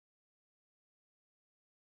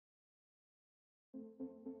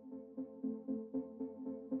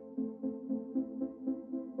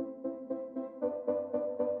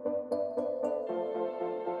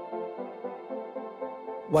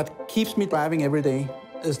What keeps me driving every day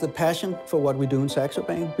is the passion for what we do in Saxo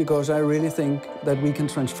Bank, because I really think that we can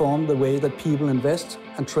transform the way that people invest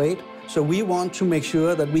and trade. So we want to make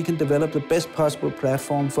sure that we can develop the best possible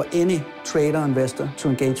platform for any trader or investor to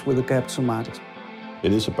engage with the capital markets.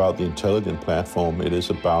 It is about the intelligent platform. It is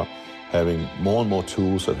about having more and more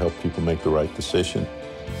tools that help people make the right decision.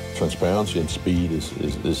 Transparency and speed is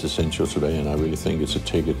essential today, and I really think it's a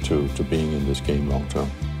ticket to being in this game long term.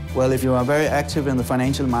 Well, if you are very active in the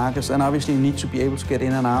financial markets, then obviously you need to be able to get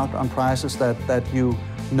in and out on prices that you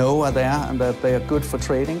know are there and that they are good for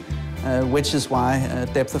trading, which is why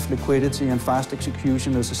depth of liquidity and fast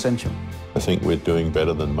execution is essential. I think we're doing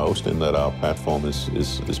better than most in that our platform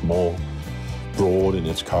is more broad in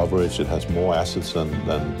its coverage. It has more assets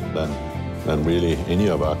than really any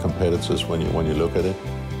of our competitors when you look at it.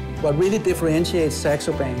 What really differentiates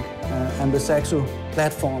Saxo Bank and the Saxo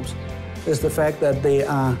platforms is the fact that they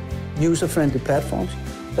are user-friendly platforms,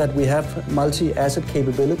 that we have multi-asset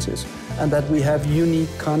capabilities, and that we have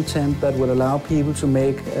unique content that will allow people to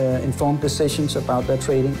make informed decisions about their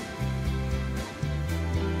trading.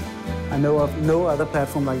 I know of no other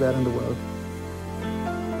platform like that in the world.